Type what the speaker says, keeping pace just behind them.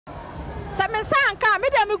Samensanka,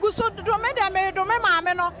 Madame Gusso, Madame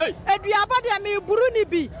Domame no, Eduaba de me Burundi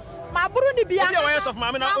be. My Burundi be aware of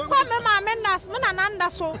Mamma, Mamma, Mananda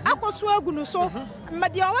so, Aquaswagunu so,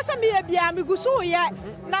 Madia was a mere Biamiguso yet.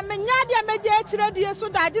 Namenya Major dear so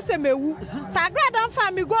Dajisemewu, Sagrada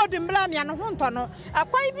family God in Blamian Hontono, a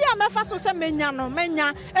quite be a Mafaso Semeniano,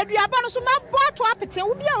 Menya, Eduabano so my boy to appetite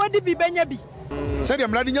will be already be Benyabi. Said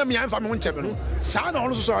I'm letting your man from Montebello. Sound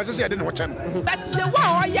also, as I said, I didn't watch him. That's the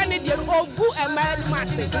war, Yannidian, or good and man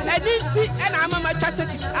master. I didn't see, and I'm a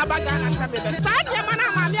Tactics, Abagana Samuel. Sanya Mana,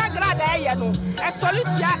 Agradaa, a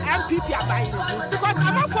solitaire MPP are because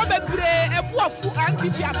I'm not for the Bray, a poor fool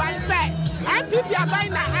MPP are buying, say, MPP are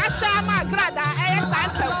buying Ashama Agradaa,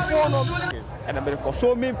 and I'm going to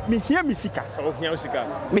so me hear me Sika. Oh,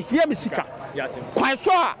 me hear me Sika. Quite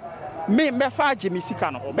sure. Me fa Jimmy Sika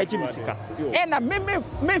no be Jimmy Sika and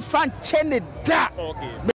me fan chene da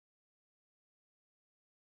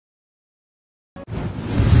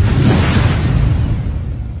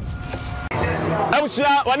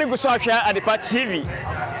Awusua wani go so ahwa Adepa TV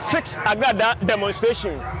fix Agradaa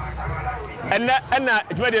demonstration and na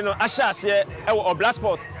dwede no ahya ase e wo Black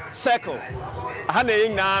Sport circle aha na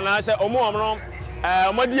yin na say omo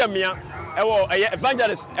omodi amia e wo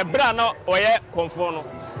evangelist e bra na oye konfo no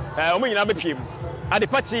omo nyina be piem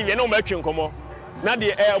Adepa TV na o ma twe nkomo na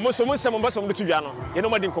de omo so nsem mbosom do tudwa no ye no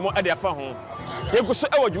modi nkomo ade afa ho ye go so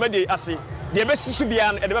e wo dwumade ase de be sisu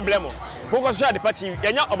bia no e de be blemo go so Adepa TV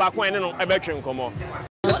ye nya obakon ene no e be twe nkomo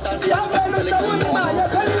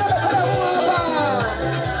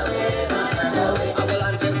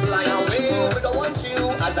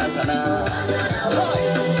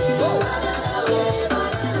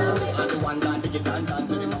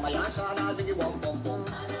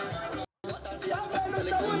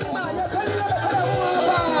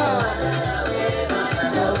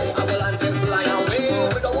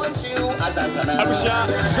Abusha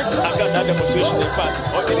fix Agradaa demonstration in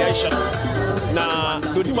fact or the Aisha na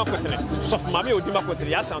dodima kwetene so for mama odima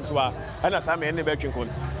kwetene ya santoa ana sa me ne be twekon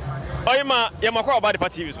oyima ye makwa oba Adepa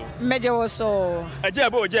TV so Meje wo so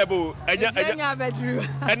ajebo aja nya bedru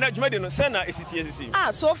and dwumade no sena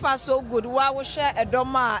esiti so far so good wa wo hwe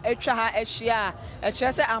edoma atwa ha ahia e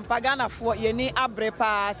kire se ampagana fo yeni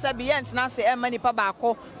abrepa sabi yent na se emani pa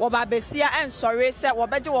baako wo ba besia ensore se wo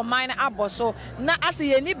beje wo man aboso na ase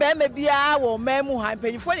yeni be ma bia wo mamu han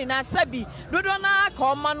panyifo ni na sabi dodo na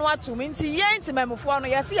ka o manu atumi nti yent mamufo no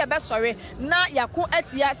yese ye be sore na yako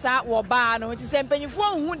atia sa wo ba no nti se panyifo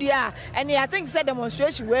hu dia and I think said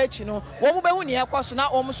demonstration we chi no wo mu be hu ne ekoso na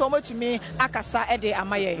wo mu so matumi akasa ede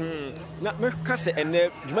amaye na me kase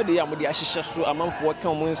ene dwumade ya mode ahyehye so amanfo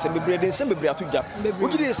kan mu nsem bebrede nsem bebre atodwa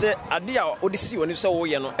ogide se ade a odisi woni so wo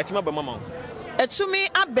ye no etima be mama etumi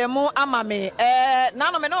abemu amame na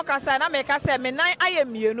no me no kasa na me kasa me nan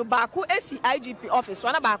ayemienu baako esi IGP office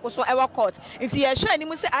wana baako so ewa court nti ye hwe ni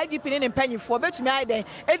mu se IGP ne mpanyifo betumi ayden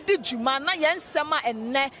edi djuma na ye nsema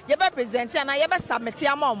enne ye be present na ye be submit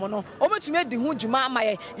ama no o betumi edi hu djuma ama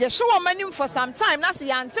ye hwe wo manim for some time na se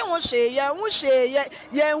yante ho hwe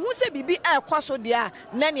ye hu se bibi ekwaso de a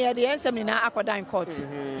na ne ye de nsem ni na akodan court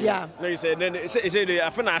yeah na you say the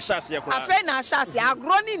afena ashase ye kura afena ashase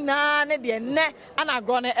agro ni na ne de ne ana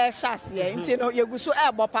agro ne ashase nti no ye guso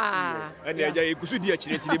ebo pa ene ye guso di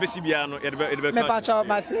akire nti de besi bia no ye de me pa cho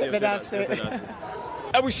mate be dance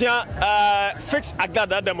Abusia fix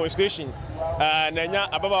Agradaa demonstration na nya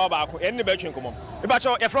ababa baako enne be twenkomo me pa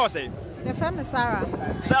cho ye fro say ye fam Sarah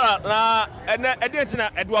na ene edenti na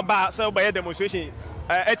edo ba so ba ye demonstration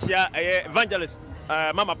etia evangelist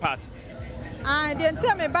mama part the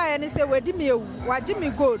entire me buy and say wadi me waji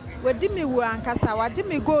me gold wadi me wu ankasa waji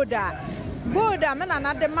me gold a me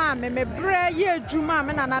na de ma me bre ye adwuma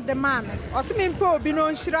me na de ma me o se me mpa obi no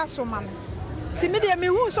nhira so ma me ti me de me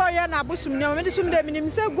hu so ye na abosum ne me de sum de me nim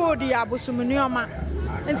se gold ya abosum ne oma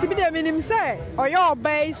enti me de me nim se oye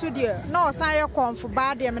obai so de na o san ye konfo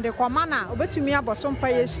ba de me de koma na obetumi abosom pa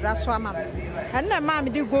ye nhira so ama me enne ma me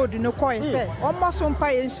de gold ne koy se o mo so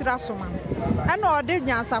mpa ye nhira so ma me and all the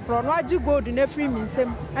Yansapro, no, I do go to the free means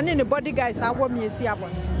him, and in the body guys, I want me to see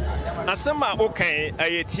about. Asema okay,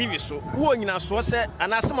 a TV so, who in a source,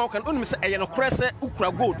 and Asama can only say a cresse,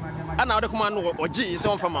 ukra good, and now the command or G is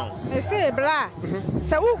on from out. They say, blah,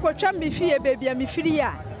 so who could try me fear, baby, and me free.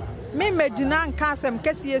 Me Jinan Casam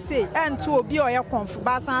Cassie and to be or your conf,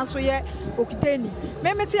 Basan so yet, Okitani.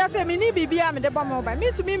 Memetia say, me need be am the bomb by me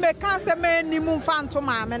to me make cancer man, ni moon fan to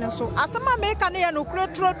my men so. Asama make an air no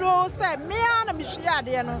crotro said, me and Michia,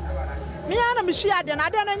 dear no. Me and Michia, then I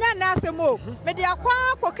didn't answer more. Media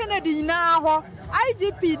qua Kennedy now,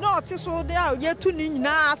 IGP not so there, yet to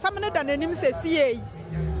Nina, summoned than an name say, CA.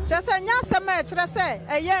 just a nyasama say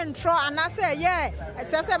a year intro and I say yeah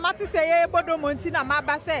just a matter say yeah bodo montina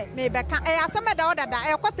maba say maybe I some the order that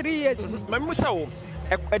I got 3 years my musa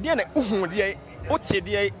a dear Otie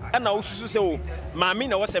dey and na osusu se o maami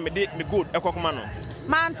na wose me good ekokoma no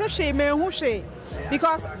man te hwe me hu hwe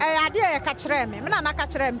because ade e ka kire me na na ka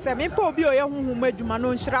kire me se me pa obi o ye huhum adwuma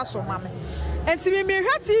no nhira so ma me enti me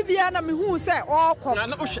hwe TV na me hu se okom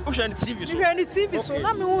na hwe ni TV so hwe ni TV so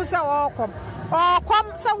na me hu se okom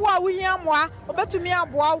se wo awuhia moa obetumi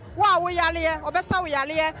aboa wo yale obesa wo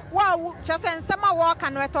yale wo chese nsema wo ka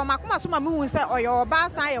no eto makoma so ma me hu se oyo oba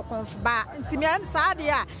san ye konfba enti me am sa de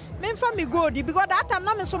a me mfa me good because that time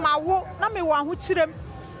na me so ma wo na me wo aho kirem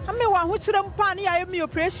ame wo aho kirem pa na ya me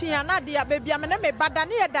operation ya na de ya babia me na me bada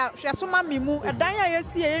na ye da hwe so ma me mu edan ya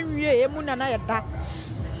yesi enwie emu na ye da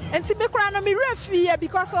enti me kura na me refi ya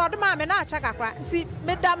because o de ma me na acha kakra enti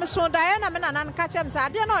me da me so da na me na na ka chem sa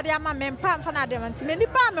ade na o de ama me mpa mfa na de enti me ni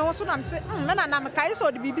ba me wo so na me se me na me kai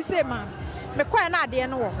so de bibi se ma me kwa na ade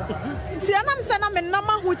no wo enti na me se na me na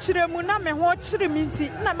ma ho kirem na me ho kire mi enti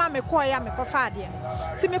na ma me kwa ya me kofa ade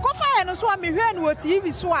ti me kofa ya no so a me hwe no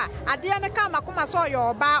TV so a ade ne ka makoma so yo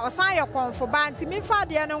oba osan ye konfo ba enti me fa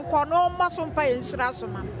ade ne nko no mo so mpa ye nhira so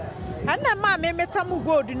ma ana ma me metamu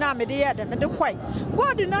gold na me de ye de me de kwai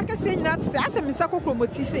gold na ka se nyina se ase me sakokro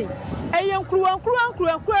moti se eye nkruwa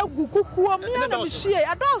gu kukuo me na me hie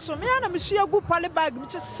adonso me na me hie gu pale bag me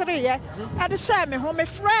chesere ye ade sha me ho me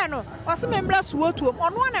frɛ no o se me mbra suotuo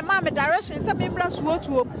ono na ma me direction se me mbra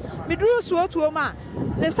suotuo me duru suotuo ma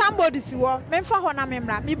the somebody si wo me mfa ho na me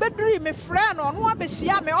mbra me beduru me frɛ no ono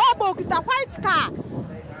abehia me obo kita white car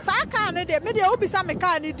Saka ne de me de obi sa me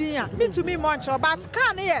car ni din a me to me moncho but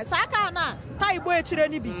car ne ye saka na taibo e kire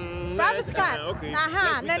ni bi private car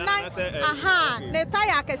aha ne nine aha ne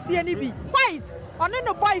tire akese ni bi white one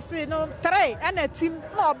no boys no 3 and a team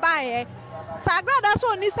no buy sa Agradaa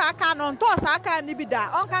so ni saka no nto saka ni bi da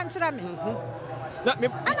on kan kire me na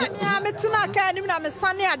me tina car ni na me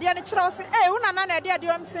sane ade ne kire o se una na ade ade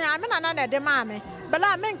o me se me na ade ma me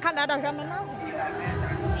bela me kan da hwe me na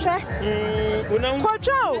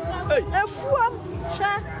Kojo,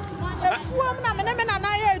 efuam na me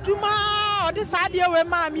na ye adwuma o de saade we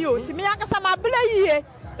ma mi o ti me akasa ma bla yie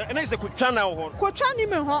na ise kutwa na ho kutwa ni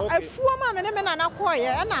me ho efuam a me na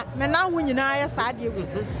koye na me na ho nyina ye saade we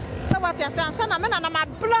se wati asansa na me na ma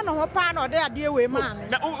bla no ho pa na o de ade we ma me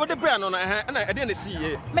na o de bra no na ade na si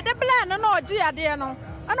ye me de bla no na o ji ade no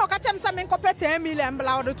ana o ka chem se me nkopɛ 10 million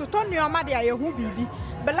bla o de toto nneoma de aye hu bibi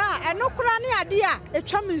bla eno kura ne ade a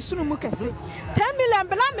etwa me nsunu mu kese 10 million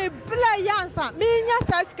bla me bla yansa me nya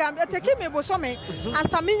saska eteki me bo so me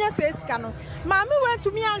ansa me nya saska no ma me went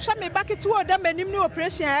to me anhwa me bucket wo da manim ne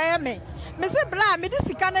operation me se bla me de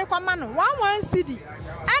sika na kwama no 11 cedi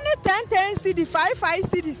ani 10 cedi 5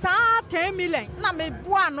 cedi sa 10 million na me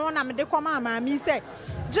boa no na me de kwama ma me se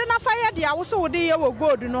jena fire de awo so wo de ye wo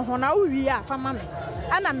gold no ho na uwi a fa ma me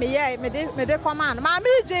ana me ye me de command ma me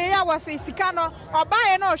je ya wose sika no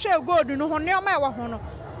obaye na o hwe gold no ho ne o ma e wo ho no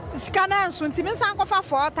sika na nso ntimi san kofa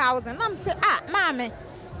 4000 na me se ma me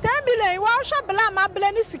 10 million wa hwe bla ma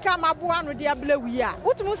bla ni sika ma boa no de abla wi a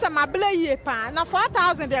utumu se ma bla yie pa na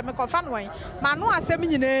 4000 de me kofa no ma no asem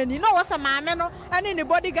nyina ni no wo se ma me no ani ni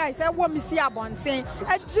body guys e wo mi si abonten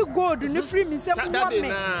aji gold ni free mi se wo me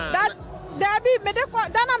that be me de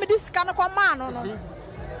dana me sika no koma no no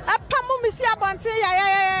apamu mi si abonte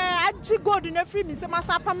ya aji gold na free mi se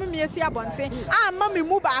masa apamu mi si abonte ama me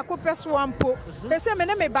mu ba akopeso ampo pese me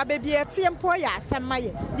ne me ba bia tie mpo ya asema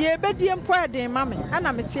ye de ebedie mpo ya den ma me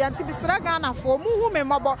ana me tie anti bisra Ghana fo mu hu me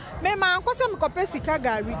mobo me ma ankose me kope Sika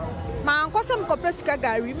Gari ma ankose me kope Sika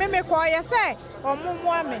Gari me ko ye se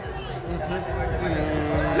omumu ame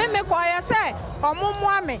me ko ye se omumu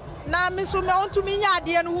ame na me so me ontumi nya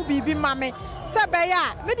ade no hu bibi ma me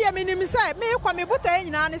Sabaya, media minimum say, me kwa me buta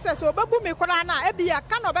nyina ne say so babu me kora na ebia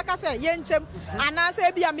ka na obeka say ye nchem ana say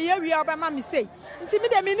ebia me yewia obema me say nti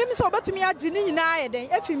media minimum so betumi agi ni nyina ye den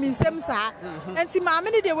efi mi nsem saa nti ma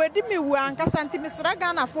me ne de wedi me wu ankasa nti mesra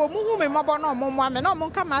Ghana fo mu hu me mobo na omo ame na omo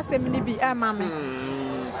nka ma asem ni bi e ma me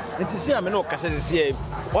nti si ame no kasa sisi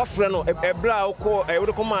ofre no ebra uko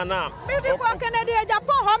wode koma na me de ko Canada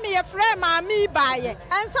Japan ho me ye frɛ ma mi baaye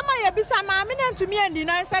ensama ye bisa ma me na ntumi andi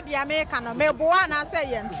na se de America no me boa na se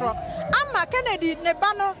ye ntro ama Kennedy ne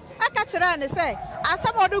ba no aka kyerɛ ne se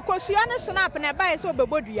asam ode kosua ne snap ne baaye so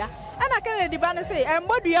obebodua ana Kennedy ba ne se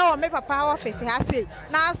embodua wo me papa office ha se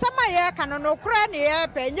na asama ye ka no kora ne ye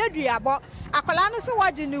pe nya duabo akola no se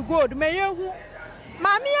waje ni gold me ye hu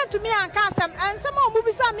Mami to me and Cassam and some more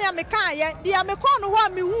movies me me can ye, dear me corner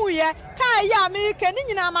what me who ye, can ya me can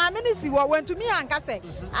in my ministry went to me and Casse.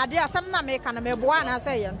 I dear some na make and me buana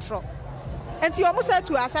say and tro. enti omo say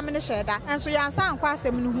to asem ne sheda enso yansa ankwa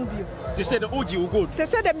asem ne hu bio they say the OG will gold say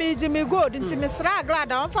the me gold enti me sra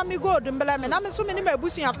Agradaa on fa me gold mbele me na me so me ni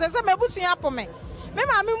mabusuya say mabusuya apo me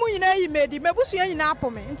ma me mu nyina yi medi mabusuya nyina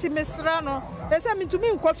apo me enti me sra no say me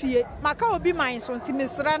ntumi nkofie maka obi man so enti me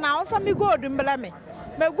sra na on fa me gold mbele me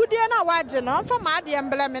magudie na waje no on fa ma ade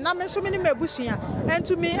mbele me na me so me ni mabusuya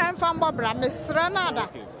entumi enfa mbobra me sra na ada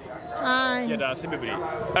yeah that's bebre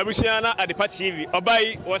abusuya na Adepa TV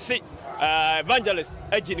obai wose evangelist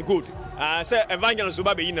agin good say evangelist so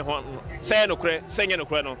ba be yi ne ho say no kure say nye no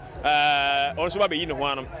kure no on so ba be yi ne ho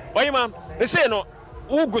anam oyima say no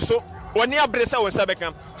uguso woni abresa wo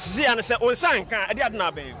sabeka sisi an say on sanka ade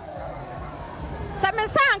adna ben se me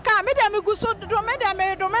sanka me dem guso do me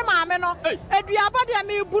dem do me maame no aduaba de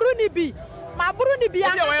me buru ni bi ma buru ni bi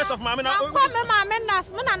an of maame na ko me maame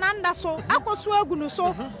nas me na nanda so akoso agunu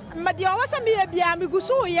so me de o wase me ya bia me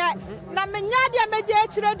guso ye na me nya de me je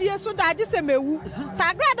akire die so daje se mewu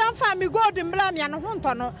sa Agradaa fa me gold mbla me no ho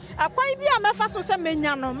nto no akwan bi a me fa so se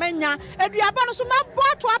menya no menya aduaba no so ma bo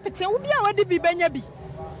to apete wo bi a wadi bi benya bi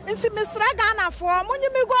nti misra Ghana fo munyi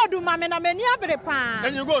mi gold ma me na mani abere pa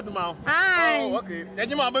enyi gold ma oh okay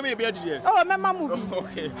eji ma ba me bi adie oh me ma mu bi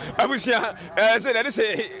okay abusia say that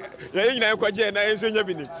say ya nyina kwaje na enso nya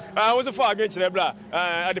bi ni wo so for again kire bra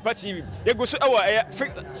Adepa TV ye go so e wa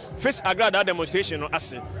face Agradaa demonstration no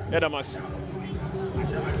ase ya damas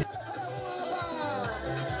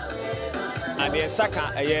and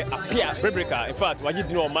Saka appear Brebreka in fact waji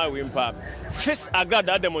dino ma we mpa face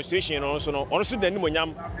Agradaa demonstration on so dani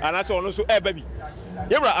monyam and also on so baby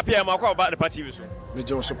yebra appear ma kwa about the party so me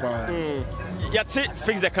je so pa yati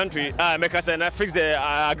fix the country make us na fix the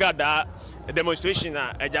Agradaa demonstration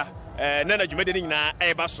eja na djumede ni nyina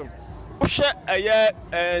eba so wo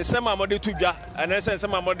hwe sema mode tudwa and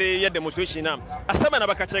sema mode ye demonstration na asema na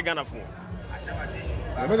baka che Ghana fo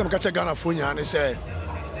me dem ka che Ghana fo nya ne say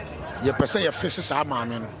ye pese ye fix sa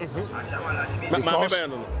maame no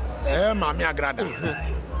maame Agradaa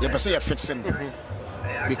ye pese ye fixing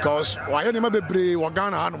because why you never bebre wo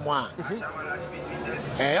Ghana anu a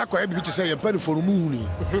yakwa bi ti say ye mpani for mu huni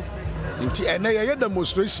nti ene ye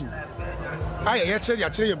demonstration aye ye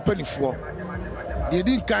kire ye mpani for the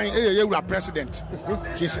din kan ye wura president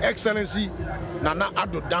his excellency Nana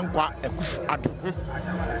Addo Dankwa Akufo-Addo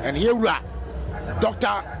and ye wura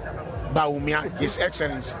Dr. Bawumia his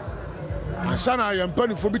excellency and sana ye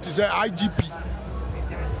mpani for bi ti say IGP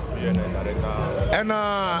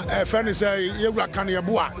and friend say yewura kan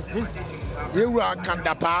yeboa yewura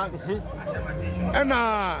kandapa and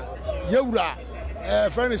yewura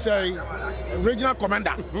friend say regional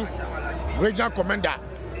commander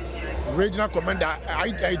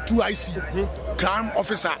I2IC crime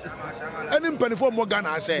officer and in penifo mo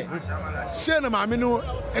Ghana say na maame no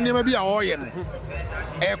enema bi a oye no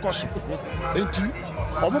ekoso enti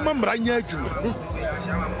omuma mra nya adwuma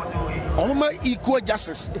omuma equal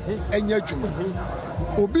justice enya adwuma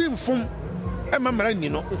obi mfom ema mra ni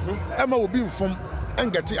no ema obi mfom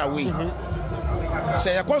get away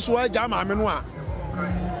say yakoso agya maame no a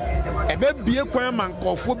ebe bie kwan man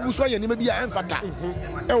kofo bi so ayenema bi a emfata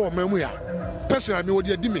e wo mamu ya personal me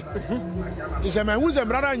wodi adime ti say ma hu ze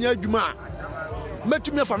mra nya adwuma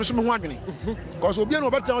metumi afa so me ho adwene cause obi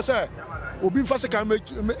no better say obi mfa se kan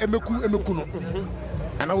emeku no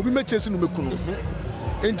ana obi mechesi no meku no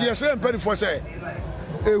enti yese mpani fo say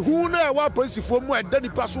ehu na wa police fo mu eda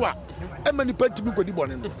nipa so a ema nipa ntimi kodi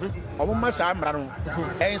bone no omo ma sa amra no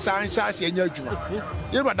ensa se enya adwuma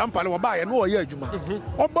ye bra dampale wo ba ye no ye adwuma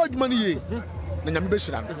oba adwuma no ye na nyame be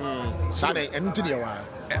hira no sa de enu ti de wa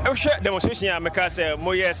hwe demonstration ya meka say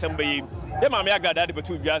mo ye semba yi ye ma me Agradaa de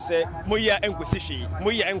betu dwa say mo ye enkosi hwe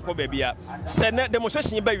mo ye enko ba bia se na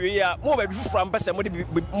demonstration ba wi ya mo ba bi fufura mpese mo de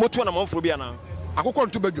moto na monfuro bia na akokɔ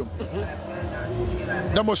nto badwom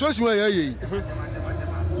demonstration wa ye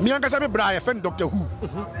mi ankasa me bra ye fen Dr. Who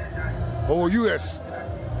o US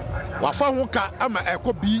wa fa ho ka ama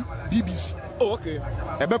ekɔ BBC oh okay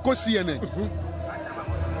ebe ko CNN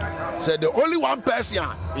said the only one person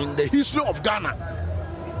in the history of Ghana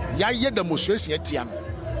ye demonstration etia no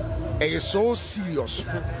is so serious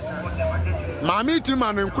mami ti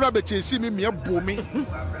man nkura be chesi me bo me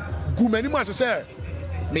gumani mu asese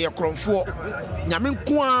me yekromfo nyame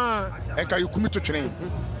nko a enka yekumi to twene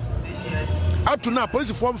up to now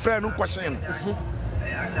police form friend no question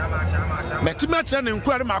metime ache ne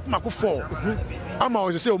nkura de makoma ko fo ama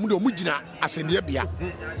o se omu de omu gina asenia bia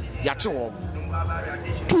ya che wo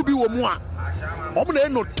tu bi wo mu a omu na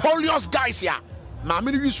notorious guys ya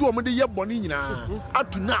mami ni wisu omu de ye boni nyina up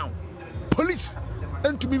to now police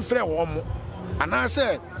entumi mfrɛ wo mo ana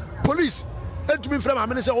say police entumi mfrɛ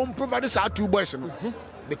mami ni say o provide sa two boys no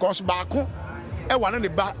because baako wane ne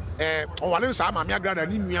ba wane sa ma me Agradaa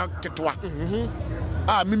ni nua ketwa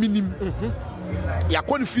miminim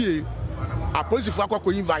yakɔ ne fie a police fo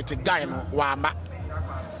akɔ invite guy no wa ama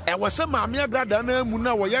was a ma me Agradaa na mu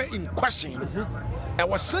na wo in question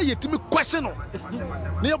was say yetimi question no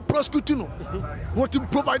na prosecute no what to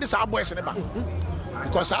provide this our boys ne ba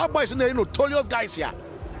because our boys na notorious guys here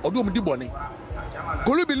odo mu di bone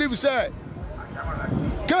could you believe say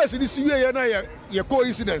case this year na ye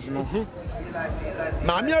coincidence no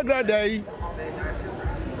na me Agradaa yi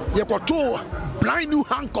ye kwato brand new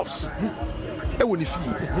handcuffs e woni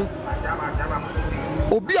fie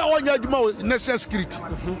obi a wonya adwuma o national security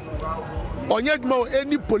onya adwuma o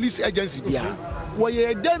any police agency bia wo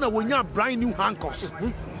ye den na wonya brand new handcuffs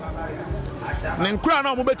na nkura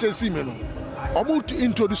na mo betesi me no omo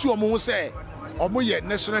introduce omo say omo ye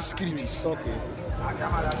national securities okay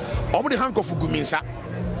omo de handcuff guminsa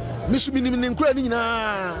misu minim ne nkura ni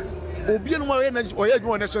nyina obi enu ma ye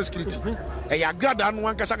adwuma national security e ya Agradaa no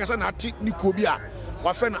ankasa kasa na ati ni ko bi a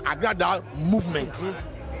wa fe na Agradaa movement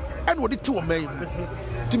and what it to a man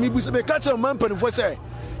to me be catch a man pen for say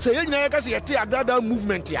ye nyina ye ka say ye Agradaa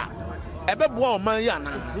movement ya e be bo o man ya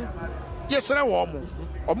na ye sere wo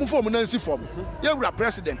mo form nansi form ye wura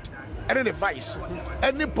president and the vice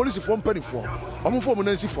and the police form pen for form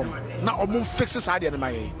nansi form na fix sa de na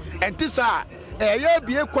maye and this ye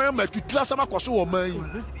bie kwan ma tutura sama koso wo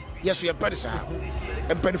man yes ye pen sa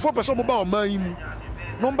and pen for person mo ba o man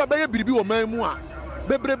no mba be ye biribi wo man mu a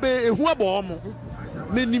bebrebe ehu abo mo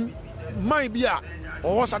menim man bia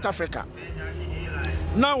or South Africa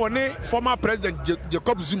now one former president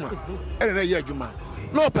Jacob Zuma and na ye adwuma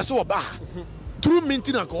no person oba through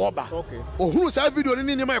minting and ko oba who say video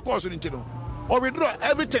ni my course ni no or withdraw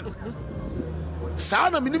everything sa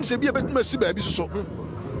na minim se bia betuma si ba bi so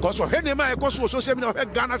cause o he ne my course social media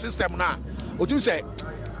Ghana system na o tim say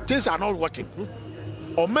things are not working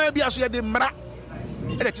o man bia so ye de mra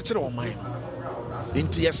e de chichire o man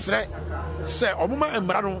inti yesre say omuma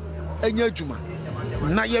emra no anya adwuma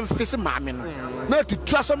na yemfese maame no na to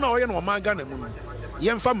trust na oye no man Ghana mu no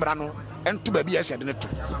yemfa mra no ento ba bia yesede ne to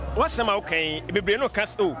wasema okay bebre no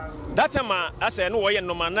kas o that time ase no oye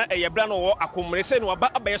no man na eyebra no wo akomre se no aba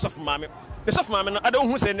abayes of maame the soft maame no ada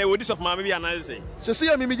hu se na wodi soft maame bia na se se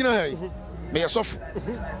ya mi gina hai me yesof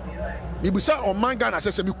mi busa o man Ghana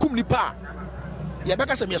se mi kum ni pa ye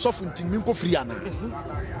beka se me yesof ntin mi nko free ana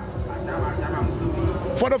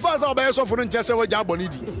for the first time, I saw for the Jesse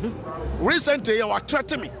Jabonidi. Recently, you were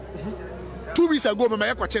threatening me. 2 weeks ago,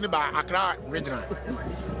 my question about Accra regional.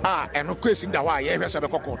 And no question that why I have a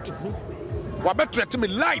court. What better threaten me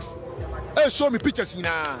life? Show me pictures in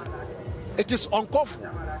it is uncalled for.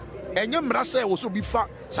 And your brother also be fat,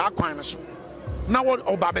 Sarquinus. Now, what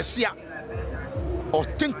Obabesia or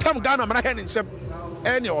think Tom Ghana, my hand in some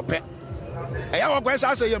any or pet. I was going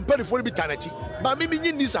to say, I'm pretty for eternity, but maybe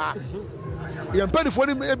in this. You pay for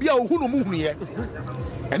him be a who no moon here.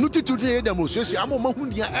 And not to the demonstration, I'm a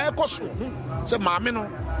moon here, air cost. Said Mamino,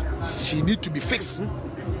 she need to be fixed.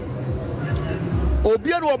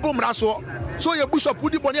 Obiano boom raso, so your bush of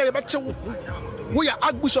Woody Bonnie, I bet you. We are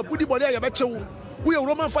Archbishop Woody Bonnie, I bet you. We are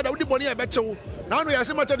Roman Father Woody Bonnie, I bet you. Now we are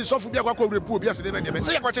similar to the Sophia report yesterday.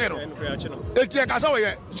 Say a quatero. It's like I saw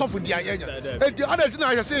a Sophia. And the other thing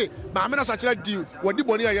I say, Mamma such a deal, what the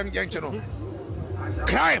Bonnie young channel.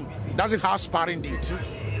 Crime doesn't have sparring date.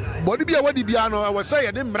 Body be a wadi biano, I was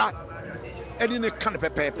saying, Nembra, and in a can of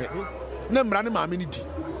pepe. Nembra, mammy,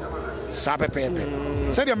 Sabe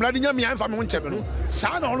pepe. Said I'm letting me, I'm from Montebello.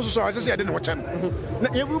 San also, as I said, I didn't watch him.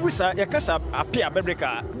 You will say, your casa appear,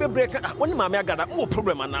 Bebreka, when Mamma got more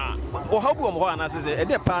problem now. Or how one as a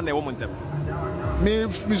dear partner woman. Me,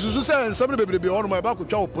 Mrs. Susan, and somebody be on my back with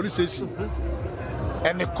police station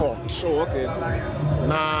and the court. So, okay.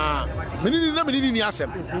 Nah. Many never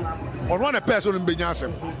asem or one a person in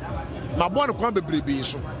Benyasem. My one can be brebe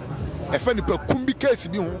so. A funny per kumbi case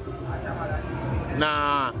be home.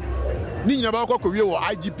 Na Nina Bako or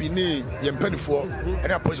IGP ne yem penny for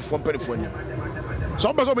and I push from penny for him.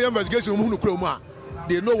 Some of my investigation who know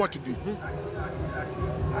they know what to do.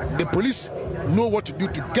 The police know what to do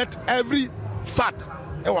to get every fact.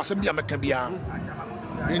 It was some Yamacambia.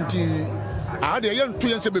 Into I had a young 2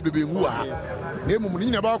 years baby who are. Name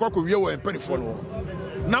Munina Bako, we were in penny for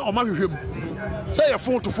now. I'm with him. Say a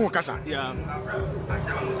phone to phone casa. Yeah.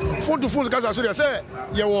 Phone to phone casa. So I say,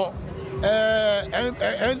 you were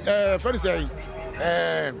say,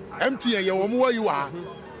 empty and you where you are.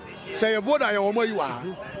 Say a vote, I am where you are.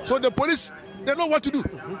 So the police, they know what to do.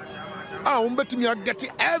 I'm betting me getting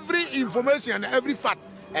every information and every fact.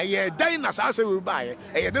 And you're dying as I say, we buy it,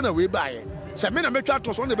 and you're then we buy it. Say, men, I make you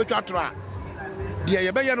to on the better try.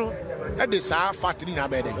 Dear Bayano. ɛde saa fatini na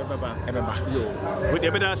bɛde ɛbɛba with the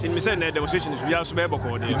evidence in me demonstration is we are so be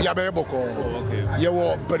boko bi abɛyɛ bɔkɔ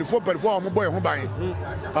yɛwɔ mpanifo a wɔn bɔ yɛn ho ban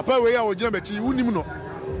papa wei a ogyina bɛkyi wunim no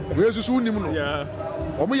wei susu wunim no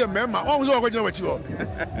wɔn yɛ mɛma wɔn nso wɔn gyina bɛkyi hɔ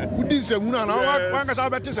wudi nsɛmuna na wɔn ankasa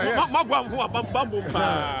bɛte sɛ yes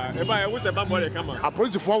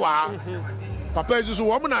apolisifoɔ waa papa yi susu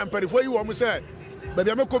wɔn na mpanifo yi wɔn sɛ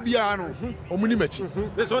baabi a mɛkɔ biara no wɔn ni mɛkyi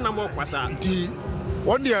nti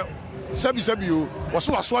wɔn deɛ sabi o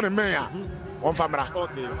wɔso wasoa ne mɛn a wɔn fa mmara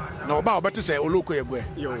na ɔba a ɔbɛte sɛ olóko yɛ guɛ.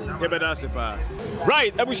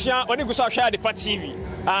 Right, abusua ɔne gu so ahwɛ Adepa TV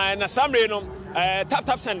na samre no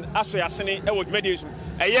tap send aso yasene ɛwɔ dwumadie so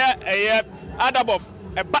ɛyɛ Adabof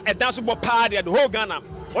ɛba ɛdan so bɔ paa deɛ the whole Ghana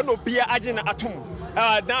wɔn obia agye na atom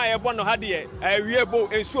dan a yɛbɔ no ha deɛ ɛwie bo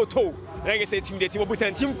nsuo tow na yɛ sɛ tim deɛ tim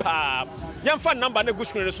obutantim paa yɛmfa number na gu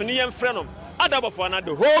screen so ne yɛmfrɛ no Adabof ana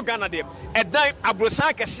the whole Ghana deɛ ɛdan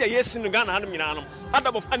abrosan kɛse a yɛsi no Ghana hanom nyinaa no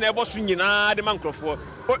Adabof ana ɛbɔ so nyinaa de ma nkurɔfoɔ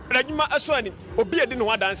adwuma ɛso ani obi adi ne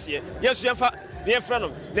ho adanseɛ yɛnso yɛmfa ne yɛmfrɛ no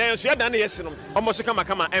na yɛnso yɛdan ne yɛsi no ɔmmɔ so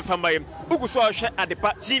kamakama ɛmfa mma yɛm wogu so a ɔhwɛ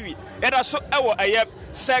Adepa TV yɛda so ɛwɔ ɛyɛ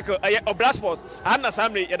circle ɛyɛ Obla Sport aha na saa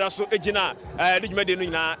mmere yɛda so gyina de dwumadie no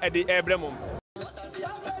nyinaa ɛde ɛbrɛ mu.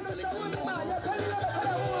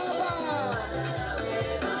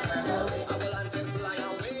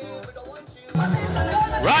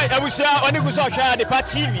 Right, abusua oni gu so hwa Adepa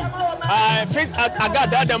TV face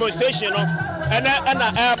Agradaa demonstration no and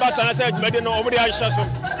ba so na say dwumade no omuri ahye so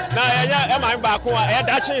na ya man ba ko a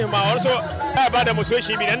dache him a also ba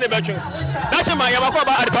demonstration bi na ne betwe dache man ya ba ko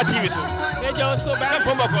ba Adepa TV so eje so ba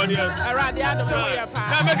ko mo ko ni Agradaa adom ya pa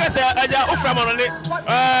na me ka say aja ofra mo no ne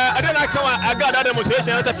ade na ka wa Agradaa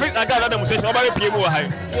demonstration say face Agradaa demonstration o ba be pie mu wa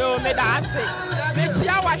yo me da ase me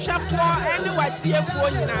chia wa hwafo ene watiefo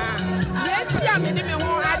nyina Yetia me ni me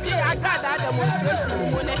ho age Agradaa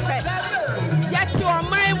demonstration mu ne say yeti o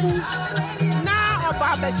man mu na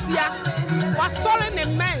oba basia wasole ne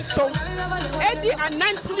men so edi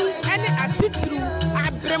anantini ene atitru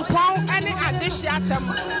abrempon ene adeshi atam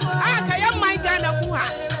aka ya man Ghana mu ha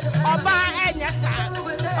oba enya sa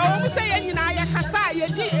o mu say nyina ya kasa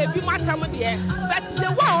yedi ebi matam de but the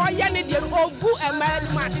wa o ye ne de ogu emani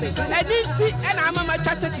mase eni nti ena amama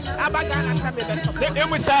ctims abagana sabe be so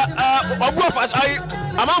emusa ogu of us I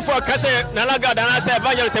amanfo kase na Agradaa na say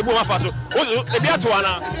evangelist ebu ma fa so ebi ato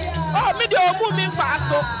ana oh me de omu mi fa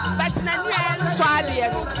so but na nu en so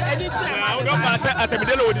ade no eni nti na o do pa say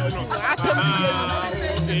atemide lo odi no atemide no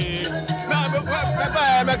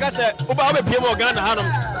na kase oba o be pie mo Ghana hanom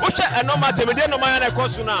wo hwe enoma atemide no ma na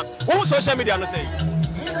ekosu na wo social media no say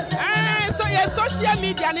so your social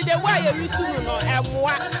media ni the way you use no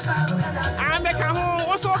emwa ameka ho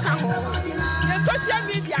wo so ka ho your social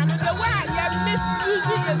media no the way you misuse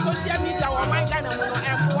your social media wo man Ghana mo no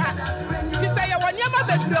emwa ti say you won yama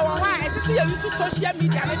bebre wo wa esisi you use social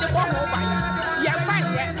media ni the bo ho ba ya fa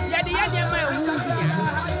ya de ya yama ehu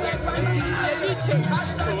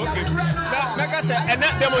okay meka say and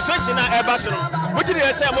demonstration na eba so no mo di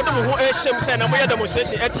dey say mo do mo ho ehiem say na mo ya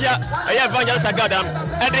demonstration etia eya evangelist Agradaa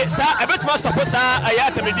and sa ebetuma stop sa aya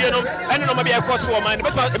atemedie no ene no ma bia ekoso o man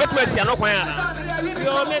ebetuma sia no kwan ana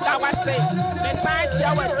yo me da wase me san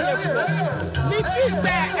chia watiefo mi fi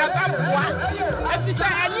se ebaboa efi se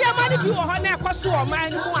aniama ni bi wo ho na ekoso o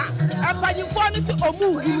man mu a apanyifo no se omu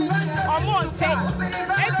omo nte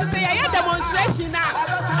efi se ya demonstration na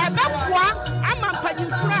ebaboa ama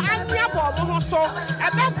mpanyifo ania bo mo ho so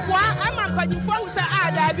ebaboa ama mpanyifo se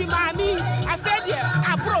ada bi maami afedie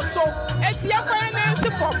abro so etie fa na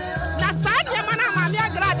sifo na saa nyama na maami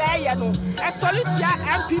Agradaa ye no esolitia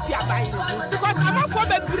MPP abai because amafo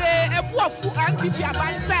bebre ebuafu MPP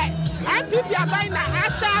abai say MPP abai na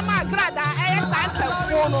asha ma Agradaa esa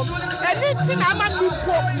sefo no eni ti na ma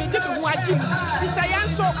mipo mi de mi waji ti say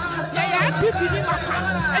yanso ye MPP ni maka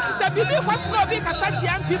eti say bibi kwasno bi kasa ti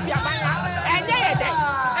MPP abai enye ye de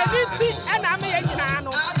eni ti ena me ye nyina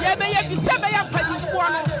no ye be ye bi se be ye mpanifo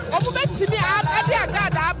no omo betimi ade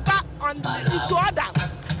Agradaa ba on into order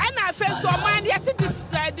and I feel so man yes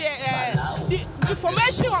display the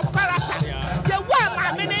formation of character the one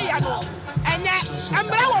my many ya no and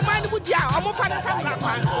ambra wo man mu dia omo fa na family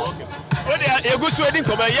kwan o de egusu edi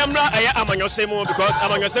nkoba yamra aya amanyosem because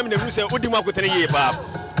amanyosem na mu se odi mu akotene ye ba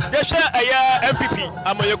yehwe aya MPP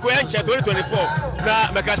amayeko enche 2024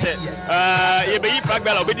 na meka se ye beyi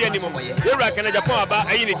fagbala obedi anim yewra kana Japan aba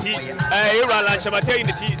ayiniti yewra la chamate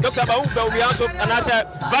ayiniti Dr. Bawu Bawu also anasa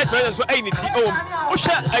vice president so ayiniti o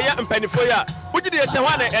hwe aya mpanifo ya ugide ye se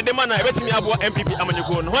hwana edema na ebetimi abo MPP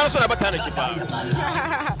amanyeko no hwana so na bata na chipa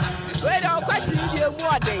we don't question the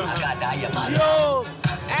more day yo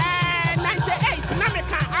 98 na me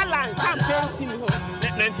ka Alan campaign team ho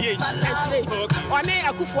 98 one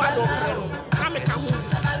Akufo-Addo na me ka ho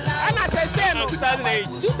and I say no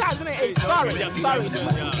 2008 sorry 2008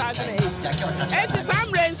 it is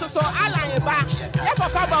am rain so Alan ba ya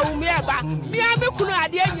papa ba umi eba mi am kunu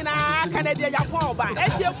ade nyina Canada Japan ba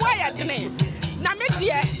eti ebo ya dene na me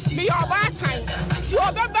die me your ba time you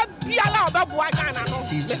obeba biala obebo Ghana no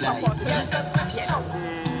me support yes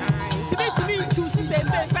to me to say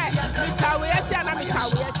me tawe echi na me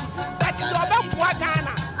tawe echi but you obebo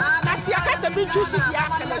Ghana na si aka se me choose dia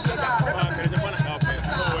Canada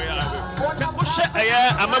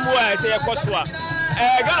amamu a say yakoswa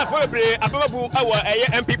Ghana for bre ababu awo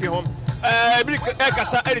MPP home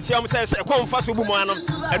kasa editi am say kon fa so bu mu anom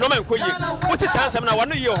eno man koye wuti sansam na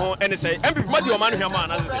wano ye ho ene say MPP madi o man hwama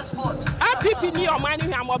na MPP ni o man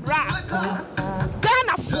hwama bra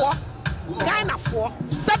Ghana for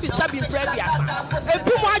sabi previous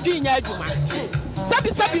ebi mo adwi nya adwuma sabi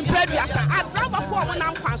previous Agradaa for mo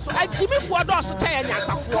nam kwan so agimi for do so kyen nya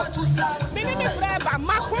asafo me ni breba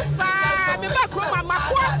makosa me ba kroma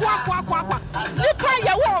makwa nipa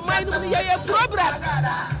ye wo man no ye problem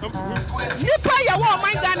nipa ye wo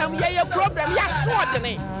man Ghana ye problem ya so de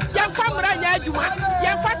ne ye famra nya adwuma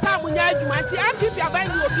ye fata mo nya adwuma ti MPP aban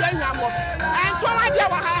ni obi anwamo en to wa dia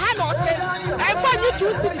wa ha na ote en fa ni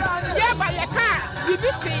choose ye ba ye ka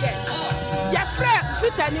bibiti ye friend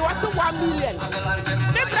fitani was 1 million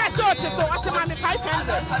me price so was ma me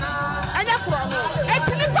 500 anya kro no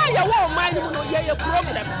eti nipa ye wo man mu no ye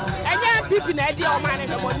problem anya pipi na edi o man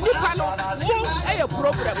no nipa no mo e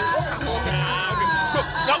problem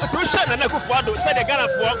na to sha na Akufo-Addo said the Ghana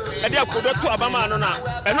for e dey akodo to abama no na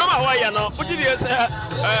eno ma ho ye no ugidi se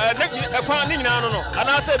e kwa ni nyina no no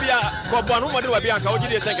ana se bia bobo no mo de wa bia nka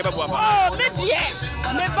ugidi se nke bebo afa me die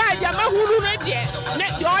me ba dia ma huru no die ne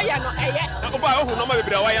de o ye no eye o ba o hu no ma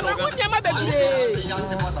bebre wa ye no ga nya ma bebre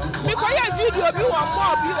mi ko ye video bi wa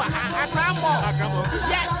mo bi wa Agradaa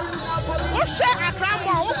yes o she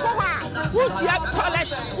Agradaa o ko ha wo dia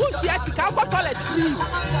toilet wo dia Sika ko toilet free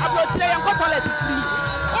abro tire yan ko toilet free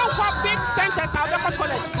o ko big centers out ko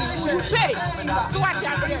toilet free you pay so what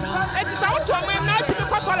you say it is out to me na ti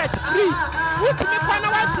ko toilet free wo ti me ko na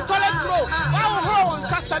wa ti toilet roll wa ho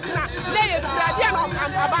sasa bina le ye fradi na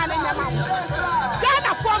aba na nyama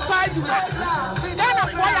Ghana for adwuma Ghana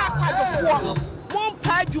for ya kwadofo mo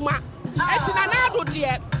mpa adwuma eti na na do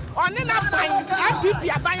de oni na ban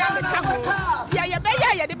MPP abanya me ka ho dia ye be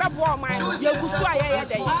ye de bebo o man ye gusu a ye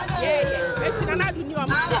de ye eti na do ni o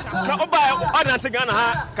man na oba onante Ghana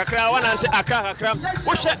ha kakra wanante Accra kakra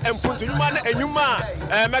wo hwe empuntu nyuma na enyuma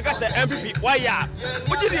mega se MPP waya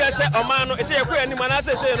ugidi ye se o man no se ye ko ani mana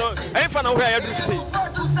se se no enfa na ho ya du se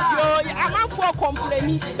yo am for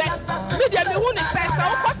complain but media me hu ni say so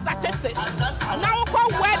statistics now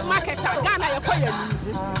ko world market Ghana ye ko ya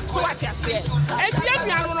ni so what you say eti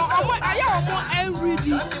enua no omo aya omo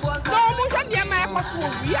enridi no omo hwe ne ma ekoso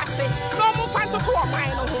wi ase no omo fanto to o man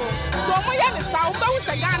no ho so omo ye ne sa omo hu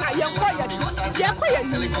se Ghana ye ko ya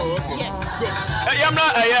ni yes yamna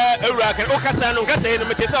ewura kan o kasa no kasa no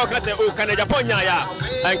mete sa o kasa o kan Japan nya ya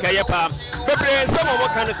anka ye pa bebre some of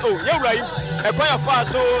what can so ye wura yi e kwa ya fa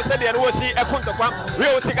so se de no wosi e kontokwa we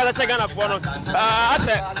wosi kala che Ghana fo no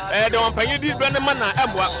ase de won panyi di bre ne ma na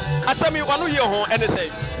emwa asami wanu ye ho ene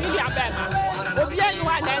se ni ya be ma obi anu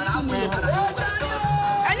wa na nsu mu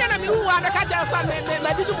enya na mi hu wa na ka che fa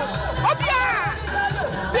me didu obi a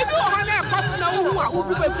bibi o ha na ko na hu a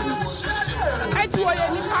ubu be fu eti o ye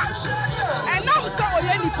nipa enam so o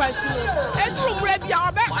ye nipa ti eduru mure bia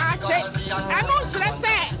obe ate eno nkire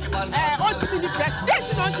se o to be the president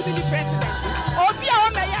no to be the president obi a o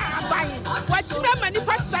me ya aban wati me ma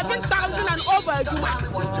nipa 7,000 and over aduma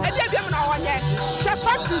edi bia me na wonye she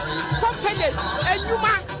factories companies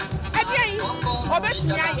aduma edi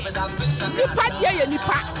obetimi aye nipa die ye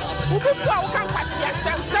nipa ubufu a wo kan kwase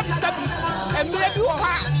asem sabi emire bi wo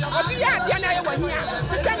ha obi ya dia na ye wani a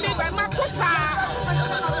se me ba makosa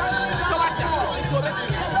so what it's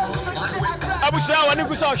obetimi abusa wani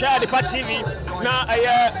gusa o hwa Adepa TV na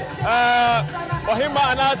ohima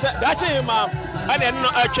anasa dache hima ana eno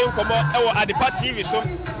atwe nkomo ewo Adepa TV so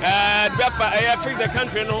befa fix the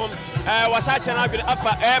country no wasache na bi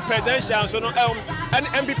afa presidential so no and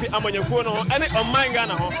MPP amanyakuo no ene oman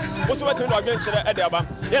Ghana ho woso betim do agen kire ede aba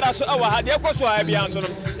yeda so ewa ha de ekoso ha bia so no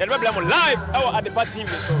yede bebla mo live ewo Adepa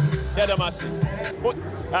TV so yeda masi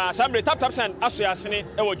samre tap send aso yasene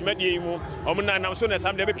ewo dwumadie mu omna nam so na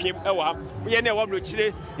samre be piem ewo ha ye ne ewo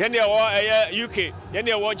blochire ye ne ewo UK ye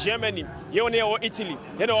ne ewo Germany ye ne ewo Italy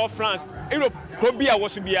ye ne ewo France Europe ko bia wo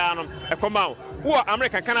so bia no ekoma wo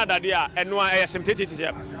America Canada dia eno a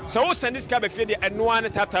SMTT so wo send this card be fie dia eno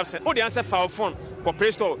an tap wo dey answer file phone ko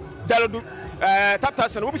Play Store download tap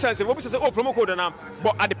wo be say oh promo code na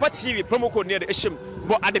but at the TV promo code near the shim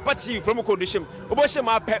but at the TV promo code shim wo be shim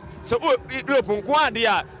apɛ so Europe nko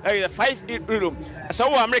dia 5 euro so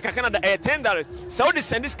wo America Canada $10 so wo dey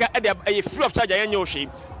send this card e free of charge ayen yo hwe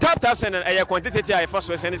tap send and quantity I first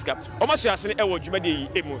send this card almost you asene e wo dwumade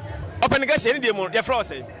emu open gas any dey mo your flow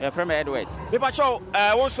say your friend Edward people show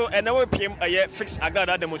also and we pm fix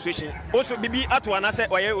Agradaa demonstration also bibi ato ana say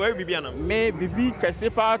we bibi ana me bibi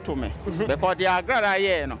kasifa to me because the Agradaa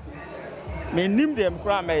here no me nim dem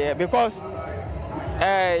kra me because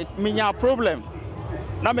me nya problem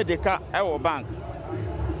na me deka e bank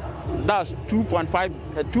that's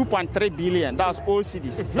 2.3 billion that's all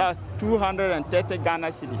cedis that's 230 Ghana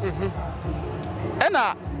cedis and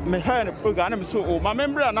me hear program me so my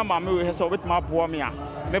member na mama we so bit ma boa me a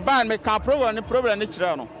me ban me kan problem ni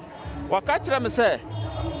kire no wa ka kire me say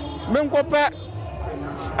me nkope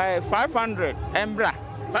 500 embra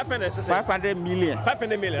 500 million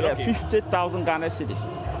okay 50,000 Ghana cedis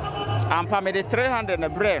and pa me the 300 na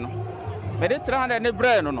bre no me the 300 na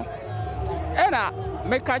bre no ena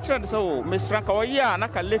me ka kire so me stranka o ya na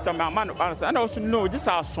ka later me amano answer and also no just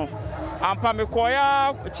aso and pa me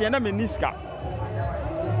koya chiena me niska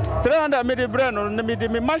 300 me the brand on me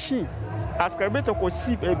the machine ascribe ko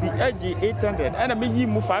sip e bi ag 800 and me yi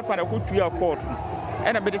mu 500 ko tuya court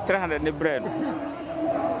and me the 300 the brand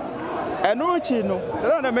and no chi no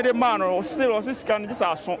 300 me the man still was scan just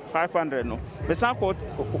aso 500 no me san ko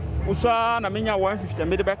usa na me nya 150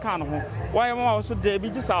 me the be kan ho why ma also dey bi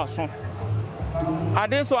just aso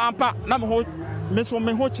ade so ampa na me ho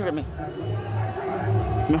kire me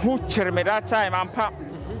ho kire me that time ampa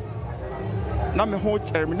na me ho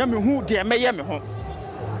chermi na me hu de me ye me ho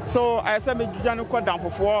so I say me juja no ko dan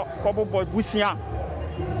fofo ko bobo busia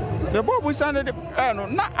the bobo busia no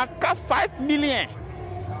na aka 5 million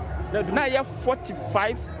na ye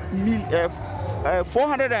 45 million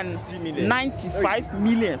 495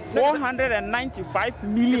 million 495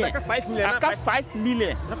 million aka 5 million aka 5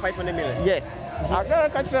 million na 500 million yes I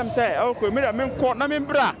got catch them say okay me ko na me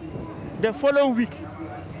bra the following week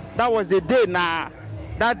that was the day na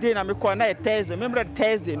that day na me call na Thursday remember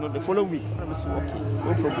Thursday no the following week I say okay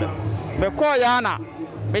no problem me call ya na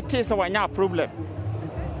me tell say wanya problem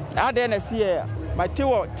that day na see my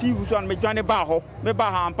TV so me join ba ho me ba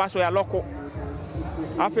ha ampa so ya loko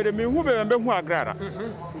afere me hu be hu Agradaa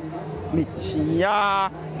me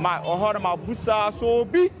chia my ohoro ma busa so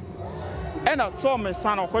bi ena so me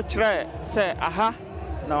san ko kire say aha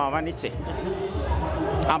na mama ni te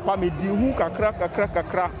ampa me di hu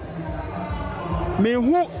kakra me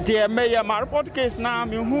hu de me ya my report case na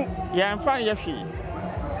me hu ya mfa ya hwe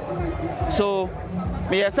so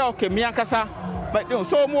me ya say okay me akasa but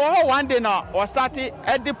so mo one day now or started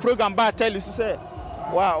at the program ba tell you say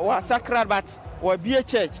wow sacred but or be a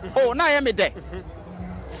church oh na ya me there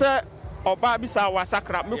say oba bi sa wa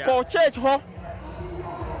sacred me call church ho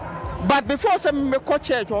but before say me call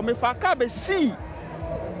church ho me fa ka be see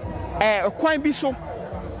kwan bi so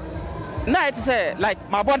na it say like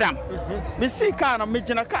my brother me see car no me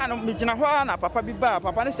gina ho na papa bi ba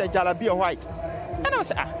papa ne say jalabi white and I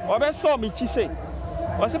say obe so me chi say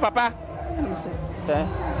o say papa and I say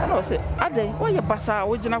and I say ade why you basa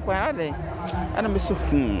wo gina kwan ade and me so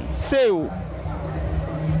say o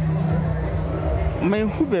me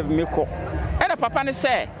hu be me ko and papa ne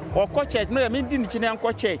say o ko church no me di ni chi na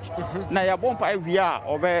ko church na ya bompa wi a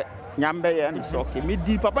obe nyambe ya and say okay me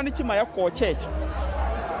di papa ne chi ma ya ko church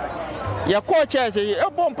ya ko church e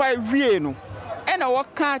bompa wie no ena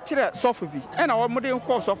waka kire sofo bi ena wo mode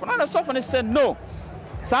ko sofo na sofo ne say no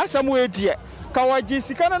sa samu edie ka waji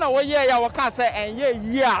sika na wo ye ya waka say enye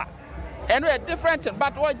yi a eno a different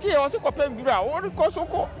but wo je wo se kopa bi ra wo ko so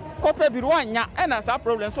ko kopa bi ro anya ena sa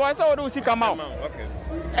problem so I say wo do sika ma okay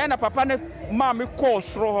ena papa ne ma me ko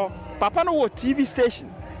sro ho papa no wo TV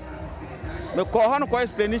station me ko ho no ko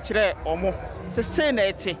explain kire omo se say na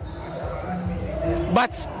eti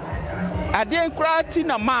but ade nkrati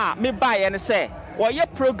na ma me buy and say or your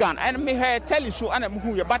program and me tell you so and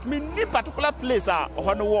who you but me ni particular place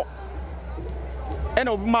or no wo and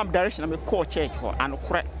obi mam direction me call church ho and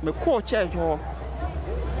correct me call church ho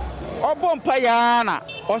obo mpa ya na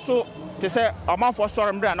also to say amafo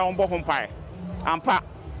sorry mra na ombo mpa ampa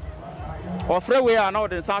or free we are now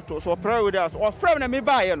the sato so pray with us or free na me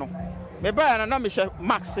buy no na me share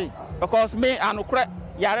max because me and correct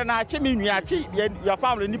yare na achi me nuachi your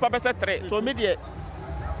family nipa bese 3 so me de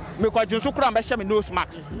me kwa junsu kura me share me nose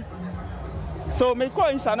mask so me ko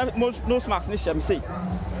insana nose mask ni share me say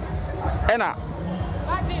ena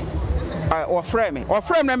or frame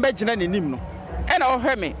me imagine any nim no and or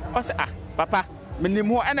hear me or say papa me nim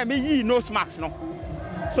ho and me ye nose marks no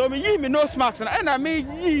so me ye me nose marks and I me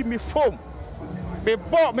ye me foam me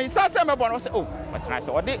bought me say me born say oh but I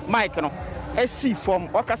say what the mic no e see form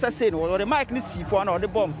or kasa say no or the mic ni see for na or the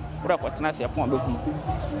bomb what na say upon be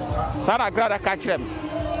hu sana Agradaa ka kire me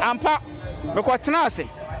ampa me ko tena ase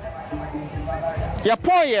ya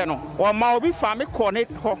poye no o ma obi fa me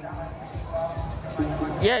connect ho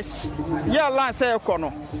yes ya lan say ko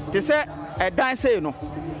no te say e dan say no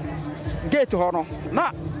gate ho no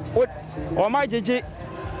na o ma jeje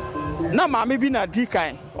na ma me bi na di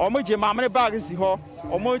kan o mo je ma me bag si ho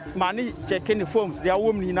o mo ma ni checking the forms they are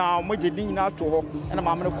women na o mo je din na to ho na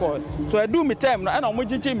ma me call so I do me time na o mo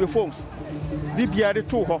jeje me forms di bia de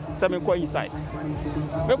to ho say me call inside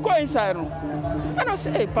no and I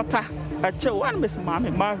say hey papa I tell one miss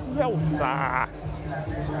mommy ma well sa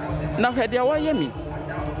na he dia wa ye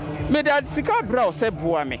me that Sika Gari say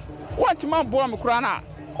boa me want man boa me kura na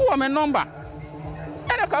o me number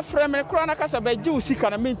and I ka frame me kura na ka say be ji Sika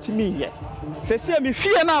na me ntimi ye say me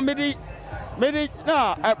fie na me di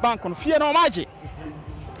na bank no fie na o maji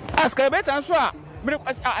ask e better so a me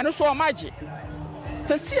no so o maji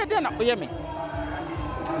say dey na o ye me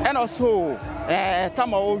and also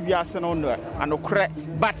tama o wiase no no anokre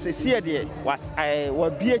but see there was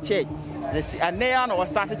BHA this anaya no was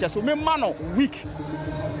started just so me man week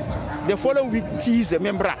the following week tease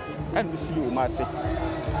member and we see you mate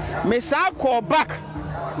me sa call back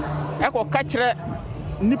e ko ka kire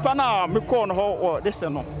nipa na me call no ho this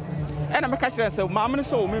no and me ka kire say maamne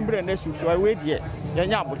so member na su so we there ya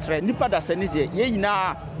nya abotre nipa da se ne je ye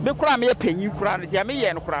yina me kura me panyi kura no je me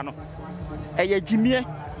ye no kura no e ya jimie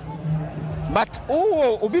but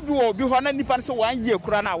obi bi ho na nipa se 1 year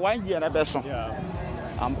kura na 1 year na be so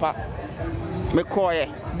ampa me koye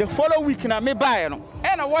the following week na me buy no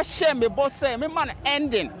and I was share me boss say me man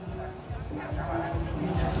ending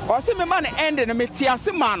or say me man ending me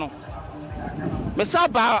tiase man no me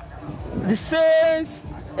saba the same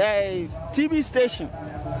TV station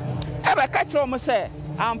e be catch me say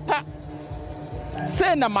ampa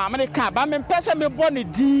say na ma me ka ba me pese me boni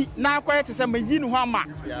di na akoye te say me yi no ho ama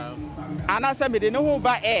ana say me de ne ho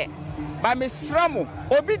ba ba me sramo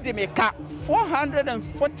obi de me ka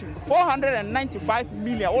 495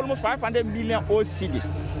 million almost 500 million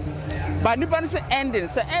cedis but nipa say ending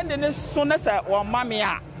is so na say o mama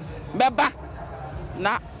a beba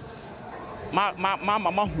na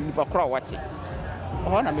mama hu nipa kra wati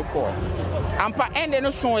o na me ko ampa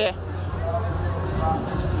ending so ye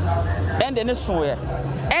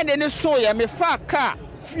ending so ye me fa ka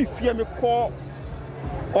fifie me ko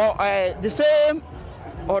or the same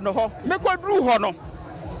or no ho me ko dru ho no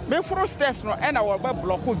me fro steps no and I will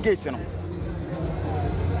block gate no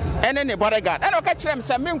and any bodyguard and I catch them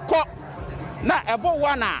say me nko na ebo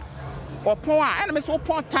one a opon a and me so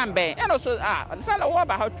opon tambe and also the sala wa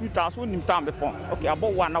ba how 2000 nim tambe pon okay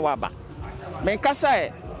abo one na wa ba me nka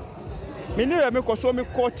say me ni me ko so me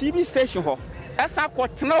ko TV station ho esa ko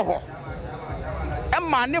tena ho e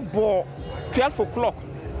ma ne bo 12 o'clock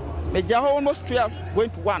me ja almost 12 going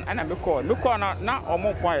to 1 and me call na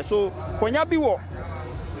omo point so konya bi wo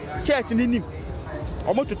church ni nim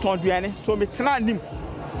omo to ton duane so me tena nim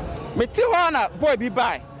me ti ho na boy bi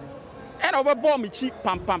buy and obo me chi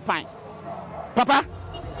pam papa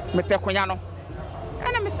me pe konya no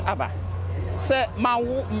and me aba se man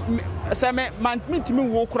se me man ntimi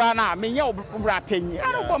wo kura na me nya obra panyi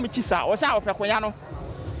and obo me chi sa o sa o pe konya no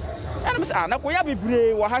and me na konya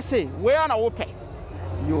bibre wo ha se we na wo pe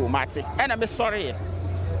yo mate and me sorry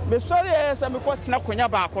say me ko tena konya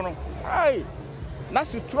ba ko no ai na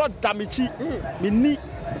sutro damichi me ni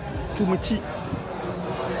tumichi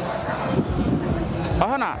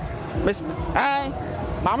ahana mes ai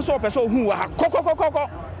mam so person hu wa kokokokoko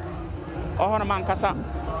ahana man kasa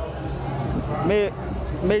me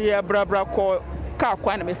ye bra ko ka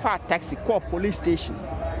kwa na me fa taxi call police station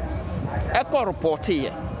e ko report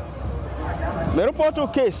here me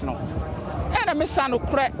report case no and me sa no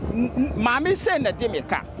kra mama say na de me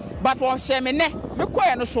ka but won share me ne me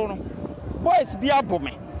koye no so no boys bi abo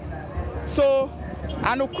me so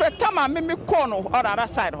anu kra tama me call no other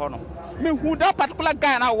side ho no me who that particular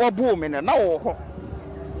guy na wo bo me na wo ho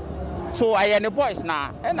so I and the boys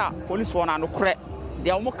na and na police for na no kra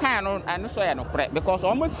they omo kan no anu so ya no kra because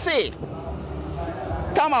omo say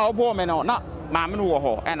tama wo bo me no na mama no wo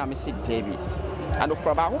ho and na me say David anu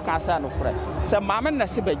kra ba ko kan sa no kra se mama na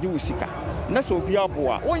se ba ji Sika na so bi abo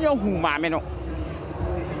a onya hu mama no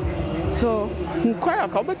so who cry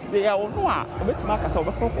ka obet be ya no a obet ma ka sa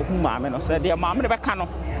obet ko hu mama no se de mama ne be ka no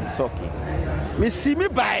it's okay me see me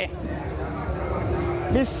buy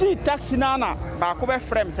me see taxi nana ba ko be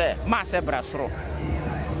frame say ma se brasoro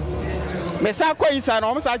me sa ko inside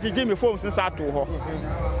no mo sa jeje me phone since ato ho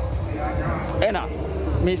ena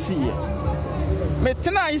me see me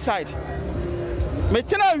tena inside me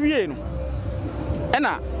tena wie no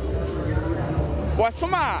ena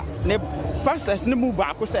wasoma ne pastors ne mu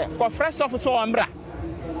ba ko say ko fresh officer omra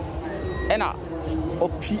ena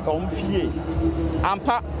opi omfie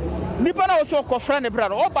ampa nipa na so ko friend bra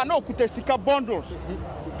no oba na okuta sika bundles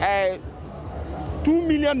 2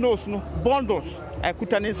 million notes no bundles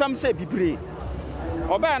kuta ni sam say bibre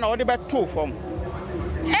oba na odi be to form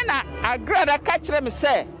ena Agradaa ka kire me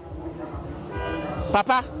say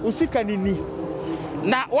papa usika ni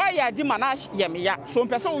na why adi mana ye me ya so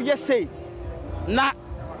mpese wo ye say na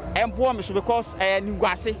empo me so because ni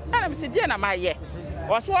gwase na me say die na ma ye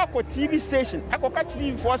waso akọ TV station akọka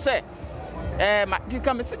TV for say ma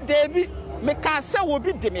dika me say David me ka say wo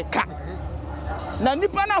bi de me ka na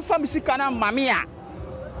nipa na fa me sika na mame a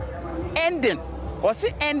ending o si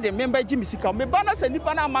ending member ji me sika me ba na say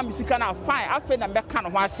nipa na ma me sika na fine afa na me ka no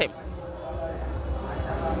ho asem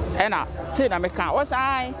ena say na me ka o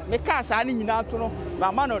say me ka sa ni nyina to no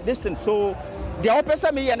ma ma no distance so the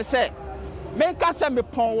opposite me ye ne say me ka say me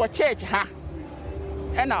pon wo church ha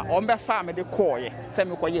ena o mbe fa me de call ye say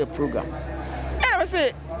me koye program ena me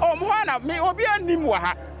say o mo na me obi anim wa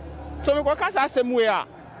ha so me ko ka sa asem we a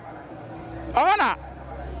o na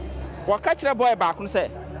wa ka kire boy ba ko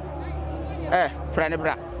say friend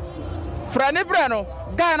bra no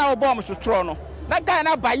guy na obo mo so strong no na guy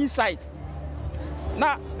na buy inside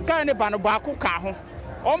na guy ne ba no ba ko ka ho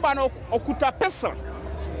o mba no okuta pistol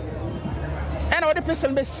ena o de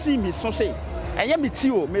pistol be see me so say enye me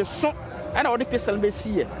ti o me so ena o de pistol be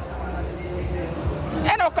see e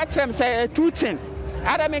ena o ka kire me say 210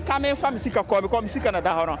 ada me ka me fa me sika ko because me sika na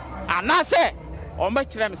da ho no ana say o ma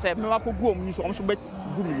kire me say me wa ko gu o mu so o so be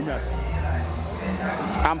gu mu ni ase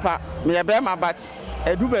ampa me ye be ma bat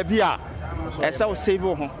edu ba bi a ese o save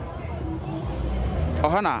ho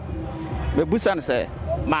ohana me busan say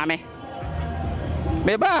mame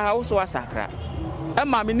me ba ha so asakra e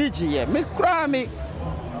ma me ni giye me kra me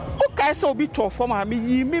o kai say obi to form ha me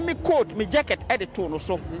yi me coat me jacket e de to no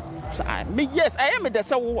so me yes I am the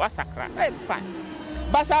say wo asakra fine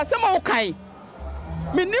but asem o kai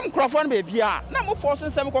me nim crofon be bia na mo force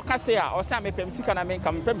nsem ko kase a o say me pem sika na me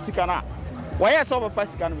kam pem sika na why yes over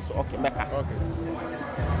first sika no so okay meka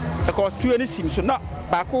because 20 sim so na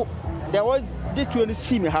baako there was the 20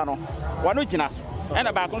 sim ha no wano gina so and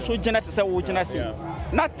baako so gina te say wo gina sim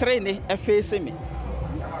na train e face me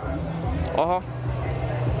oh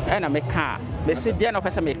and meka me say there no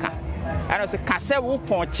face meka and so kase wo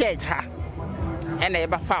pon church ha and e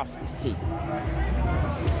ba fast see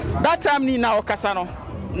that time ni na okasa no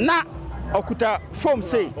na okuta form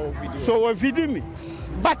say so we video me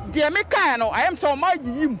but there me kan no I am so ma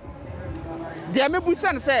yim there me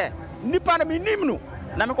busan say nipa na me nim no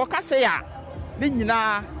na me kokasa ya ni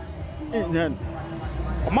nyina enyan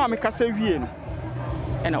o ma me kasa wie no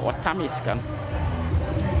and o tamis kan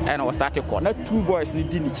and o start ko na two boys ni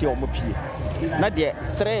di ni chi o mo pie na de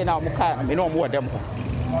three na mo kan me no mo dem ho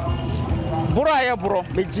bro aye bro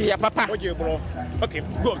me ji ya papa oje bro okay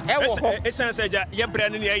go essence eja ye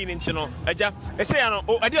brand ni ayi nti no eja ese ya no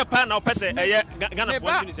ade pa na opese eye Ghana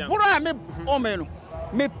for Tunisia bro me o me no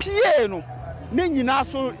me pie no ne nyina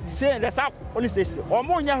so say the sa police station o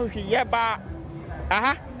mo nya hwehwe ye ba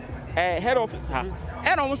aha head office ha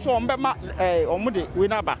e no so ombe ma o mo de we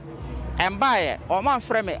na ba emba ye o ma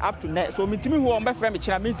frame me up to net so mitimi hu ombe frame me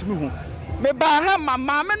kira mitimi hu me ba ha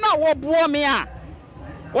mama me na wo bo me a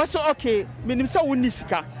was okay minim say woni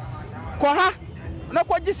sika ko ha na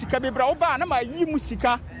ko gi sika bebra wo ba na ma yi mu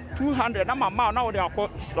sika 200 na mama na wo de akọ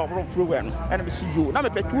slobro program no and me see you na me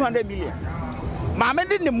pay 200 million ma me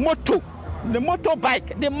de ne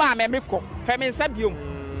motorbike de ma me ko he me nsa biom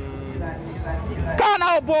ka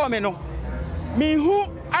na obo me no me hu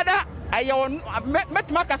ada ayo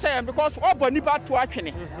metuma ka say because obo nipa to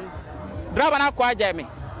atwene driver na ko aja me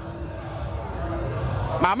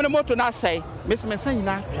ma me moto na say me san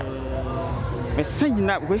nyina me san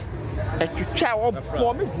nyina we etwitwa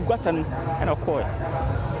obo me gugata no e na ko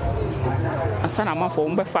asana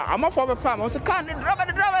amafo be fa mo say can the driver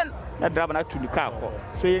na driver na to the car ko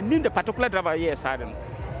so you need the particular driver yes I don't.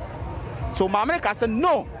 So my America said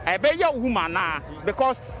no I be your woman na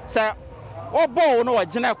because say obo no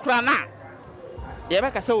wagina kura na ye be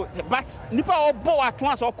ka say but nipa obo aton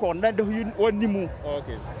aso ko na de onimu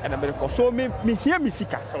okay and be ko so me hear me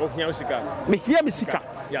sika me hear me sika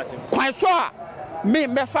kwan so a me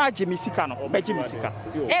fa je me sika no be je me sika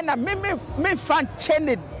and me fan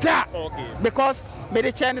chene da because me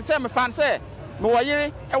the chene say me fan say me wo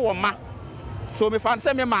yere e wo ma so me fan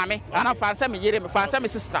say me maame ana fan say me yere me fan say me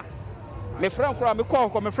sister me friend kura me call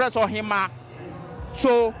ko me friend so hima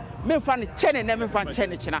so me fan chene na me fan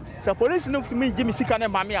chene china so police no to me Jimmy Sika na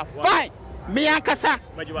maame a fine me ankasa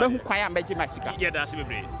me hu kwan a me Jimmy Sika yeah that's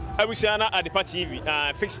bebre abusiana Adepa TV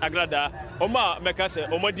fix Agradaa oma meka se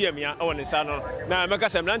oma diamia e woni sa no na meka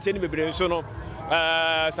se mlante ni bebre nso no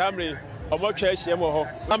samre oma twa hye mo ho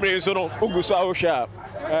samre nso no uguso a wo hwe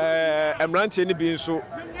a mlante ni bi nso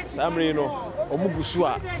samre no omugusu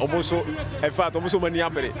a omuso in fact omuso mani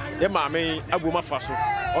abere ye maame agoma fa so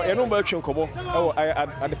ye no ba twe nkomo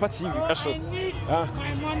Adepa TV eso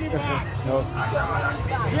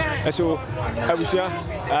eso abusia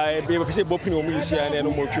be be se bopini omu yisia na no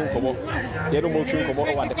mo twe nkomo ye no mo twe nkomo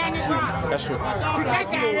o Adepa TV eso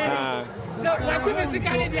so Jimmy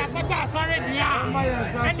Sika ni dia kota sorry dia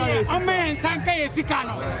eni o me sanka ye Sika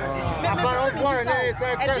no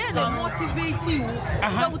motivate you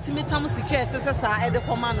so ultimate time secret say sa e de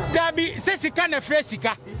koma no dabi say Sika na free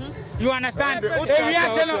Sika you understand area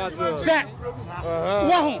say no say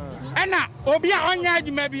wo ena obi a onya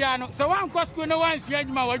adwuma bia no so wan ko school no wan si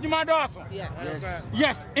adwuma wadwuma do so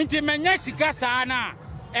yes inti menya Sika sa na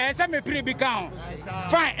say me pre bi kan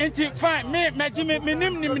fine inti fine me Jimmy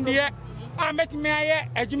nim die a met me aye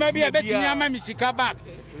adwuma bia betimi ama me Sika back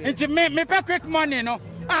inti me pay quick money no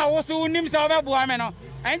a wo so nim sa obo ame no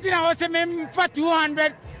inti na wo say me for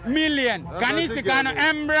 200 million kan Sika no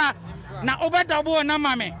embra na obedabo na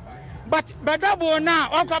mame but bedabo na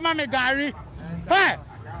o kwa mame gari hey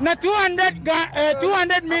na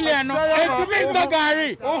 200 million no to me to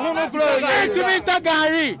gari to me to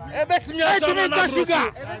gari to me to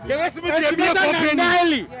sugar to me to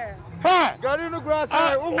Nile gari no grass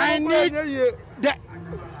I need that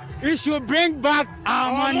you should bring back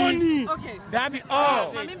our money okay that be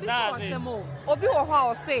all obi wo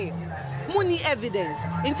ho say money evidence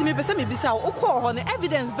inti me pese me bisa wo ko ho no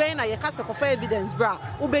evidence ben na ye kase ko fa evidence bra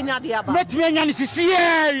wo benya de aba met me nya ni sisi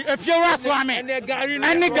e efiora so ame ene gari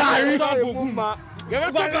you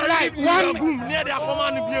go like one near the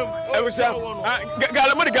command biom e we say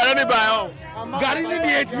gale mo de gare ni ba gari ni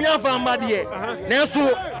de etimi afamba de na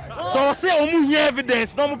so say omu here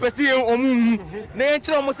evidence no mo pese omu na en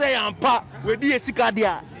kire mo say ampa we di Sika de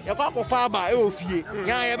a ye kwa ko fa ba e ofie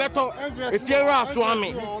ya ye beto efie ra so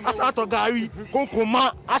ame asa to gari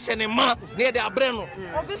konkoma ahye ma na de abre no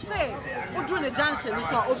obi say udru ne junction ni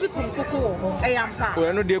so obi ton koko wo e yampa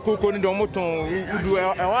o no de koko ni do mo ton udu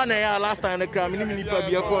e wa na ya last time na kra mi ni nipa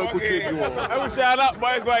bia ko ko twe bi wo I say ala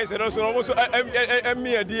boys so almost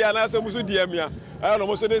me adi ana so muso di amia no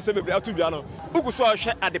mo so dey say bebre atu bia no uguso a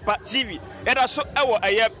hwe Adepa TV yeda so e wo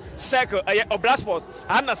aye circle aye Oblasport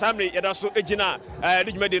ana samre yeda so ejina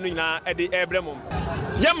de dwuma de no nyina e de ebremom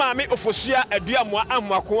ya maame ofosua aduamoa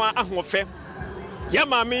amoako ahofe ya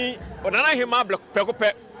maame onana hema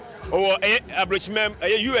prekope o abrochimem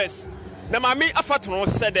US na maame afatono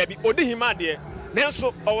se da bi odi hema de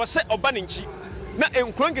nenso o se oba nenchi na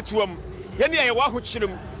enkronketuam ye ne ye wa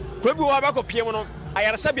hokyirem kwa bi wa ba kopiem no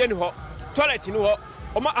ayaresa bia ni ho toilet ni ho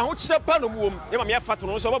oma ahokyire pa no muwom ye maame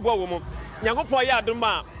afatono so obo wo mo nyankopon ya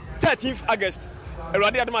adoma 13th August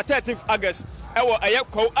erade adoma 13th August ewo aye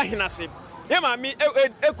kwa ahinase ye maame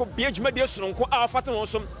eko bia dwuma de sononko a afatono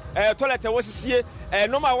so toilet wo sisie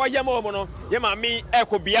no ma wa ye mo no ye maame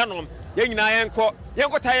eko bia no ye nyina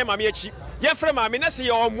yenko taye maame achi ye frɛ maame na se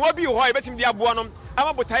ye omoa bi ho ye betim de aboa no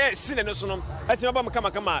ama botaye sine no so no atima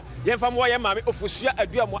ba kama ye mfa mo ye maame ofosua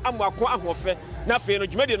aduamo amoako ahofe na fe no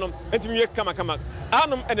dwumade no antimi ye kama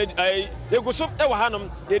anom ye goso e wa hanom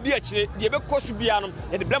ye di akire de be kosu bia no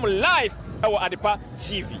ye de blem live e wo Adepa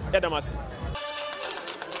TV edamase